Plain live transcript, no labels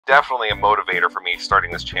definitely a motivator for me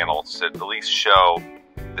starting this channel to at least show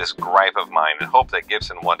this gripe of mine and hope that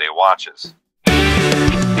Gibson one day watches.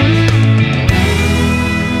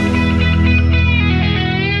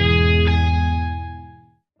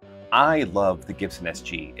 I love the Gibson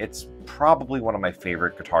SG. It's probably one of my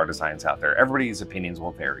favorite guitar designs out there. Everybody's opinions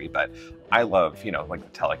will vary, but I love, you know, like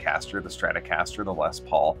the Telecaster, the Stratocaster, the Les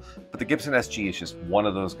Paul. But the Gibson SG is just one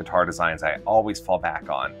of those guitar designs I always fall back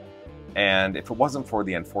on. And if it wasn't for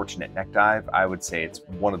the unfortunate neck dive, I would say it's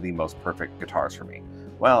one of the most perfect guitars for me.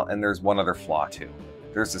 Well, and there's one other flaw too.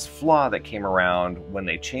 There's this flaw that came around when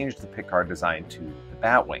they changed the pickguard design to the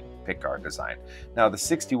Batwing pickguard design. Now the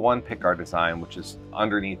 61 pickguard design, which is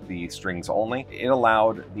underneath the strings only, it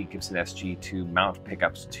allowed the Gibson SG to mount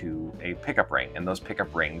pickups to a pickup ring, and those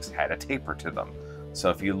pickup rings had a taper to them. So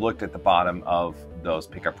if you looked at the bottom of those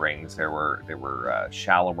pickup rings, they were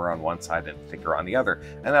shallower on one side and thicker on the other,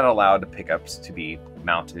 and that allowed the pickups to be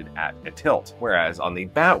mounted at a tilt. Whereas on the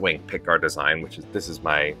Batwing pickguard design, this is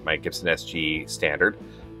my Gibson SG standard,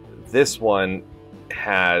 this one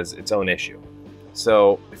has its own issue.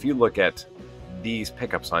 So if you look at these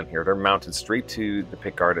pickups on here, they're mounted straight to the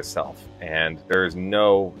pickguard itself, and there's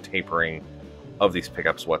no tapering of these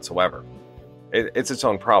pickups whatsoever. It's its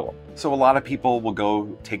own problem. So a lot of people will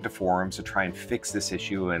go take to forums to try and fix this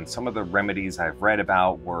issue, and some of the remedies I've read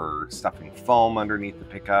about were stuffing foam underneath the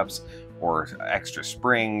pickups or extra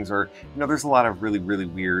springs, or, you know, there's a lot of really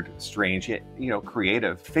weird, strange, yet, you know,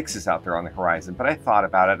 creative fixes out there on the horizon. But I thought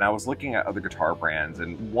about it, and I was looking at other guitar brands,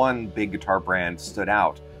 and one big guitar brand stood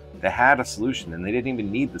out that had a solution, and they didn't even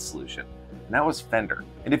need the solution. And that was Fender.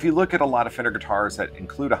 And if you look at a lot of Fender guitars that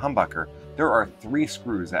include a humbucker, there are 3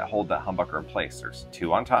 screws that hold that humbucker in place. There's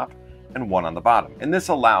 2 on top and 1 on the bottom. And this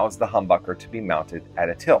allows the humbucker to be mounted at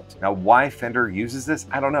a tilt. Now, why Fender uses this,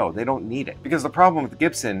 I don't know. They don't need it. Because the problem with the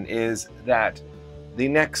Gibson is that the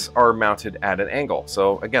necks are mounted at an angle.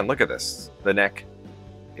 So again, look at this. The neck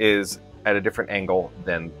is at a different angle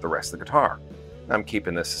than the rest of the guitar. I'm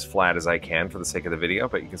keeping this as flat as I can for the sake of the video,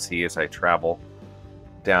 but you can see as I travel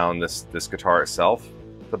down this guitar itself,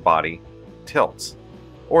 the body tilts,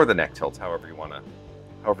 or the neck tilts, however you want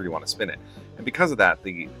to spin it. And because of that,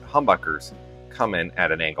 the humbuckers come in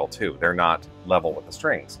at an angle too. They're not level with the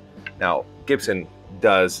strings. Now, Gibson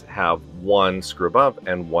does have 1 screw above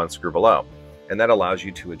and 1 screw below, and that allows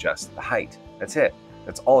you to adjust the height. That's it.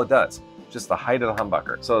 That's all it does. Just the height of the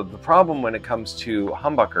humbucker. So the problem when it comes to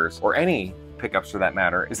humbuckers, or any pickups for that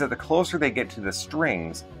matter, is that the closer they get to the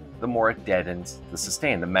strings, the more it deadens the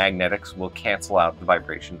sustain. The magnetics will cancel out the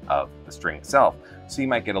vibration of the string itself. So you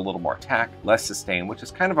might get a little more attack, less sustain, which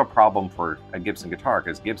is kind of a problem for a Gibson guitar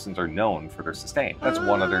because Gibsons are known for their sustain. That's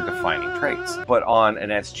one of their defining traits. But on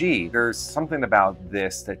an SG, there's something about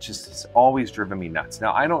this that just has always driven me nuts.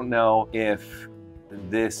 Now, I don't know if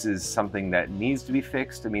this is something that needs to be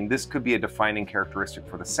fixed. I mean, this could be a defining characteristic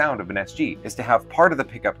for the sound of an SG, is to have part of the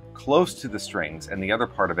pickup close to the strings and the other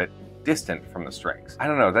part of it distant from the strings. I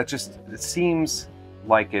don't know, it seems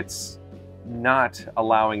like it's not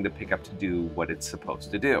allowing the pickup to do what it's supposed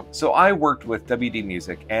to do. So I worked with WD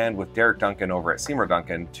Music and with Derek Duncan over at Seymour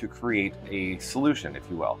Duncan to create a solution, if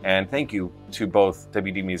you will. And thank you to both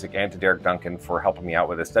WD Music and to Derek Duncan for helping me out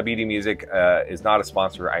with this. WD Music is not a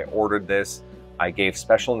sponsor. I ordered this, I gave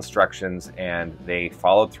special instructions, and they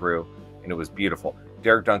followed through, and it was beautiful.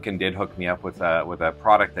 Derek Duncan did hook me up with a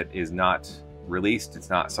product that is not released. It's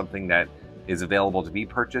not something that is available to be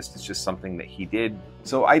purchased. It's just something that he did.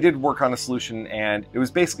 So I did work on a solution, and it was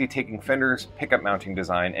basically taking Fender's pickup mounting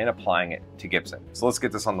design and applying it to Gibson. So let's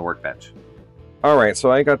get this on the workbench. All right,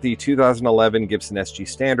 so I got the 2011 Gibson SG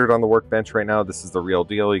Standard on the workbench right now. This is the real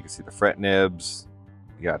deal. You can see the fret nibs,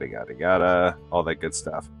 yada, yada, yada, all that good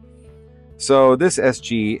stuff. So this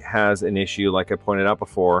SG has an issue, like I pointed out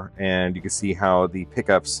before, and you can see how the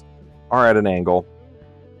pickups are at an angle.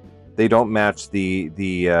 They don't match the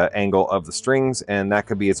angle of the strings, and that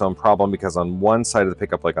could be its own problem because on one side of the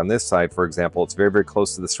pickup, like on this side, for example, it's very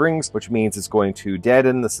close to the strings, which means it's going to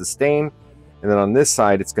deaden the sustain. And then on this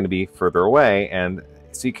side, it's going to be further away. And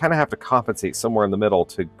so you kind of have to compensate somewhere in the middle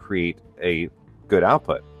to create a good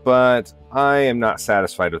output. But I am not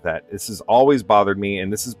satisfied with that. This has always bothered me,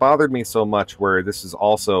 and this has bothered me so much where this is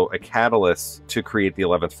also a catalyst to create the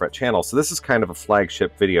 11th fret channel. So this is kind of a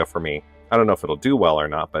flagship video for me. I don't know if it'll do well or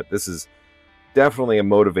not, but this is definitely a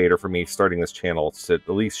motivator for me starting this channel to at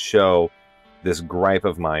least show this gripe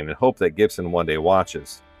of mine and hope that Gibson one day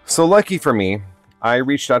watches. So lucky for me, I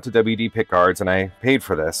reached out to WD Pickguards and I paid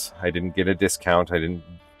for this. I didn't get a discount. I didn't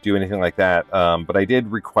do anything like that, but I did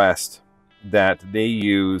request that they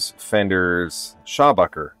use Fender's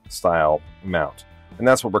Shawbucker style mount, And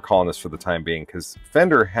that's what we're calling this for the time being, because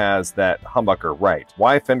Fender has that humbucker right.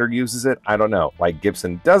 Why Fender uses it, I don't know. Why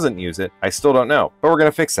Gibson doesn't use it, I still don't know. But we're going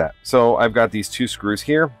to fix that. So I've got these 2 screws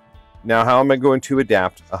here. Now, how am I going to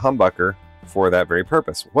adapt a humbucker for that very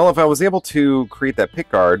purpose? Well, if I was able to create that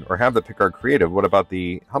pickguard, or have the pickguard created, what about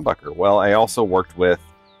the humbucker? Well, I also worked with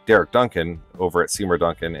Duncan over at Seymour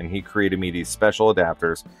Duncan, and he created me these special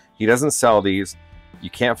adapters. He doesn't sell these. You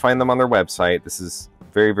can't find them on their website. This is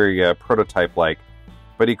very, very prototype-like.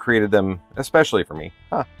 But he created them especially for me.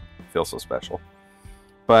 Huh, feels so special.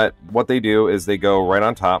 But what they do is they go right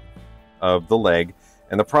on top of the leg.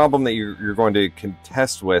 And the problem that you're going to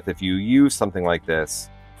contest with if you use something like this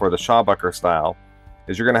for the Shawbucker style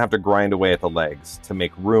is you're going to have to grind away at the legs to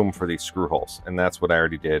make room for these screw holes. And that's what I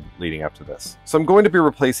already did leading up to this. So I'm going to be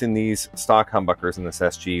replacing these stock humbuckers in this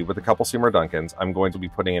SG with a couple Seymour Duncans. I'm going to be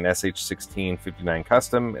putting an SH16 59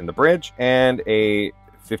 Custom in the bridge and a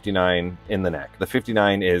 59 in the neck. The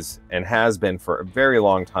 59 is, and has been for a very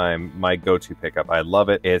long time, my go-to pickup. I love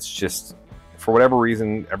it. It's just, for whatever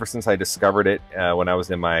reason, ever since I discovered it when I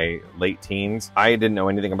was in my late teens, I didn't know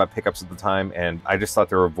anything about pickups at the time, and I just thought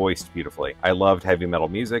they were voiced beautifully. I loved heavy metal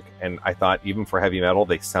music, and I thought even for heavy metal,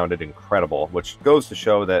 they sounded incredible, which goes to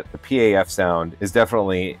show that the PAF sound is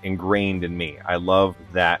definitely ingrained in me. I love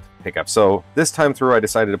that pickup. So this time through, I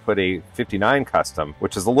decided to put a 59 Custom,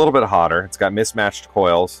 which is a little bit hotter. It's got mismatched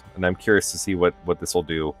coils, and I'm curious to see what this will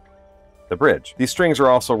do the bridge. These strings are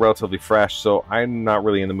also relatively fresh, so I'm not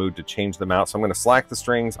really in the mood to change them out. So I'm going to slack the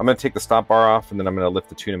strings. I'm going to take the stop bar off, and then I'm going to lift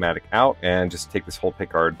the tune-o-matic out and just take this whole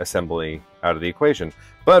pickguard assembly out of the equation.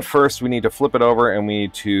 But first, we need to flip it over, and we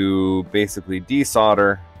need to basically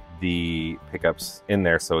desolder the pickups in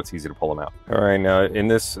there so it's easy to pull them out. All right, now in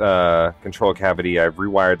this control cavity, I've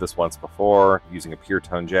rewired this once before using a pure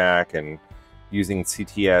tone jack and using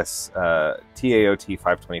CTS TAOT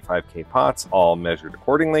 525K pots, all measured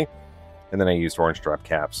accordingly. And then I used orange drop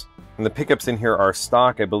caps. And the pickups in here are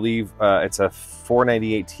stock. I believe it's a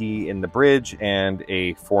 498T in the bridge and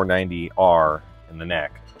a 490R in the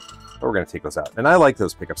neck. But we're gonna take those out. And I like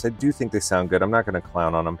those pickups. I do think they sound good. I'm not gonna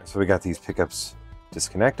clown on them. So we got these pickups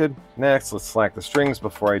disconnected. Next, let's slack the strings.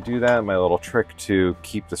 Before I do that, my little trick to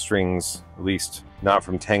keep the strings, at least not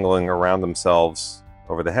from tangling around themselves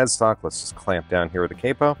over the headstock, let's just clamp down here with a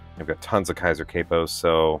capo. I've got tons of Kaiser capos,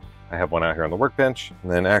 so I have one out here on the workbench.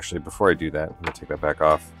 And then actually, before I do that, I'm gonna take that back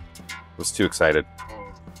off. I was too excited.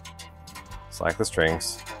 Slack the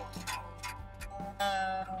strings.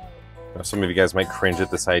 Now, some of you guys might cringe at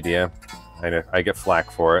this idea. I get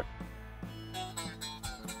flack for it.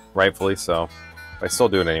 Rightfully so. I still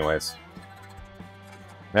do it anyways.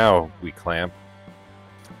 Now we clamp.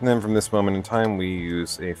 And then from this moment in time, we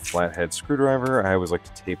use a flathead screwdriver. I always like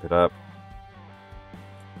to tape it up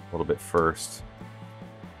a little bit first.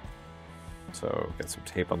 So get some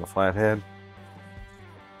tape on the flathead.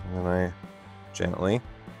 And then I gently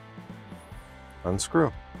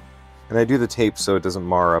unscrew. And I do the tape so it doesn't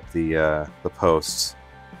mar up the posts.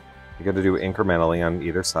 You got to do it incrementally on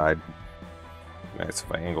either side. Nice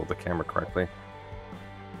if I angled the camera correctly.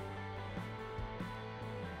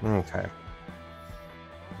 Okay.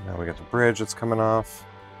 Now we got the bridge that's coming off.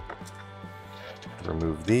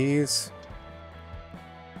 Remove these.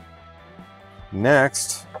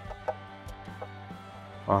 Next,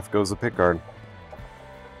 off goes the pickguard.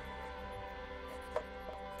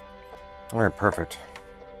 Alright, perfect.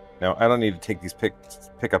 Now, I don't need to take these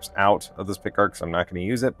pickups out of this pickguard because I'm not going to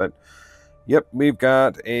use it, but yep, we've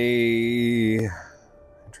got a...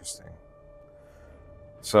 Interesting.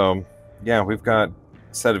 So, yeah, we've got a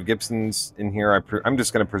set of Gibsons in here. I'm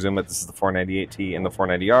just going to presume that this is the 498T and the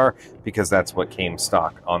 490R because that's what came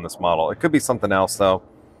stock on this model. It could be something else, though.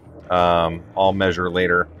 I'll measure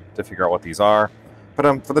later to figure out what these are.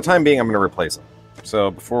 But for the time being, I'm going to replace them.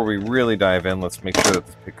 So before we really dive in, let's make sure that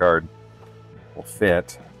this pickguard will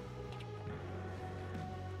fit.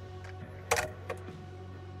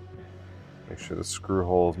 Make sure the screw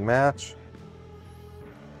holes match.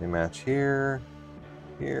 They match here,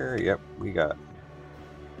 here. Yep, we got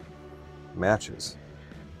matches.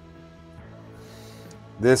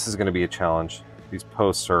 This is going to be a challenge. These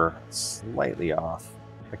posts are slightly off.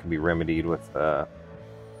 That can be remedied with a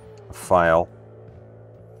file.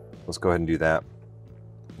 Let's go ahead and do that.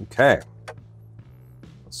 Okay.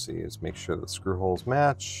 Let's see, let's make sure the screw holes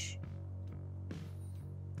match.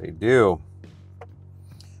 They do.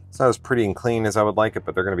 It's not as pretty and clean as I would like it,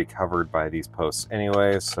 but they're going to be covered by these posts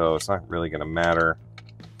anyway, so it's not really going to matter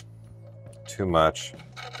too much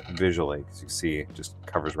visually, because you see it just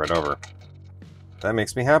covers right over. That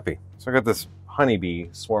makes me happy. So I got this honeybee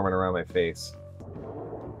swarming around my face.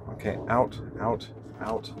 Okay, out, out,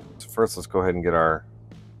 out. So first, let's go ahead and get our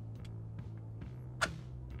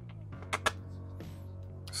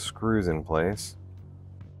screws in place.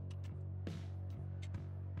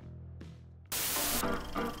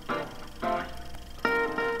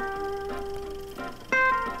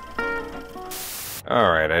 All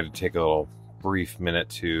right, I had to take a little brief minute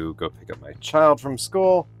to go pick up my child from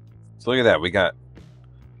school. So look at that, we got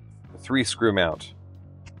a 3-screw mount.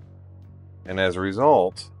 And as a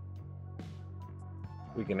result,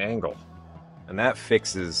 we can angle. And that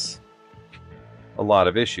fixes a lot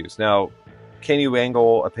of issues. Now, can you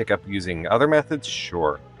angle a pickup using other methods?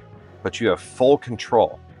 Sure. But you have full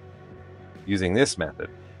control using this method.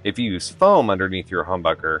 If you use foam underneath your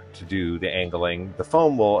humbucker to do the angling, the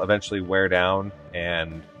foam will eventually wear down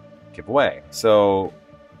and give way. So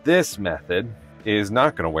this method is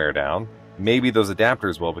not going to wear down. Maybe those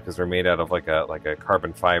adapters will, because they're made out of like a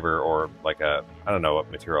carbon fiber, or like a, I don't know what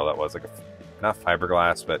material that was, like a, not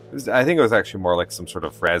fiberglass, but I think it was actually more like some sort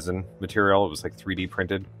of resin material. It was like 3D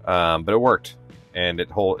printed, but it worked and it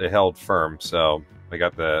held firm. So I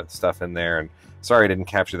got the stuff in there, and sorry I didn't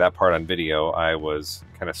capture that part on video. I was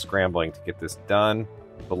kind of scrambling to get this done.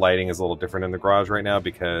 The lighting is a little different in the garage right now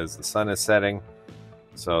because the sun is setting.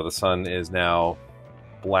 So the sun is now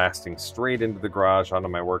blasting straight into the garage, onto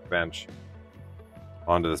my workbench,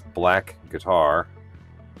 onto this black guitar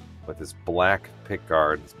with this black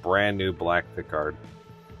pickguard, this brand new black pickguard.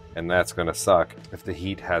 And that's gonna suck if the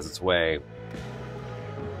heat has its way.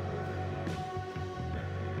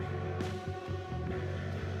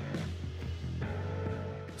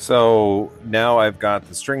 So now I've got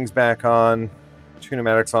the strings back on,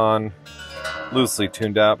 tune-o-matics on, loosely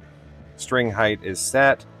tuned up, string height is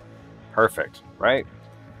set, perfect, right?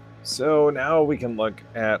 So now we can look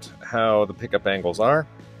at how the pickup angles are,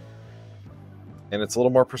 and it's a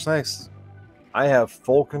little more precise. I have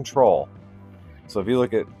full control. So if you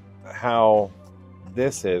look at how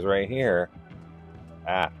this is right here,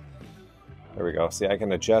 there we go. See, I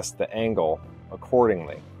can adjust the angle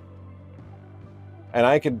accordingly. And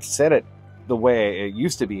I could set it the way it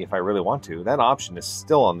used to be if I really want to. That option is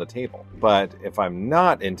still on the table. But if I'm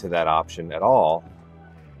not into that option at all,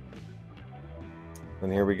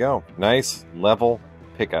 then here we go. Nice level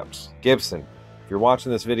pickups. Gibson, if you're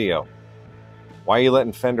watching this video, why are you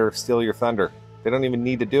letting Fender steal your thunder? They don't even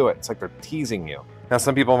need to do it. It's like they're teasing you. Now,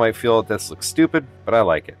 some people might feel that this looks stupid, but I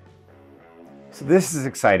like it. So this is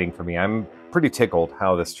exciting for me. I'm pretty tickled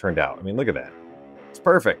how this turned out. I mean, look at that. It's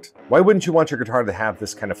perfect. Why wouldn't you want your guitar to have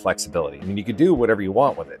this kind of flexibility? I mean, you could do whatever you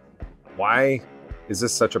want with it. Why is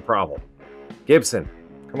this such a problem? Gibson,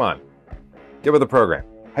 come on, get with the program.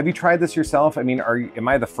 Have you tried this yourself? I mean, am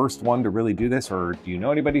I the first one to really do this, or do you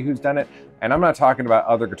know anybody who's done it? And I'm not talking about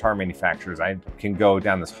other guitar manufacturers. I can go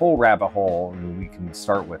down this whole rabbit hole, and we can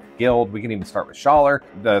start with Guild. We can even start with Schaller.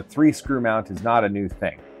 The 3-screw mount is not a new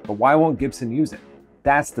thing, but why won't Gibson use it?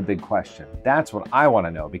 That's the big question. That's what I want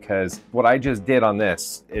to know, because what I just did on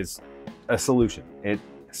this is a solution. It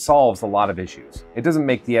solves a lot of issues. It doesn't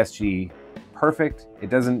make the SG perfect. It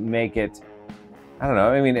doesn't make it, I don't know.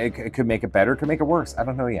 I mean, it could make it better, it could make it worse. I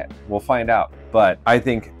don't know yet. We'll find out. But I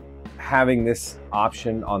think having this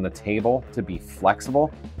option on the table to be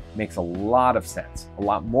flexible makes a lot of sense, a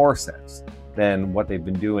lot more sense than what they've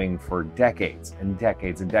been doing for decades and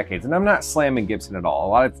decades and decades. And I'm not slamming Gibson at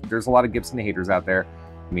all. There's a lot of Gibson haters out there.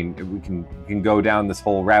 I mean, we can go down this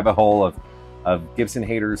whole rabbit hole of Gibson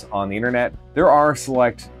haters on the internet. There are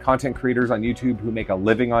select content creators on YouTube who make a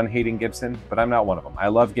living on hating Gibson, but I'm not one of them. I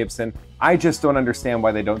love Gibson. I just don't understand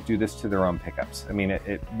why they don't do this to their own pickups. I mean,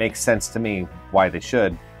 it makes sense to me why they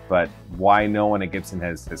should, but why no one at Gibson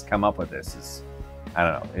has come up with this is, I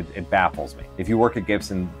don't know, it baffles me. If you work at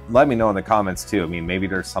Gibson, let me know in the comments too. I mean, maybe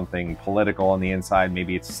there's something political on the inside,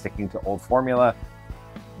 maybe it's sticking to old formula,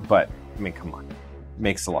 but I mean, come on, it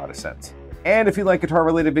makes a lot of sense. And if you like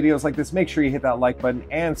guitar-related videos like this, make sure you hit that like button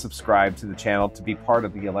and subscribe to the channel to be part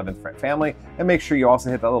of the 11th Fret family. And make sure you also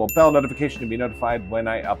hit that little bell notification to be notified when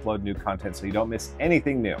I upload new content so you don't miss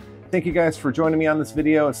anything new. Thank you guys for joining me on this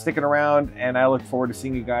video and sticking around, and I look forward to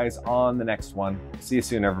seeing you guys on the next one. See you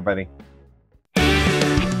soon, everybody.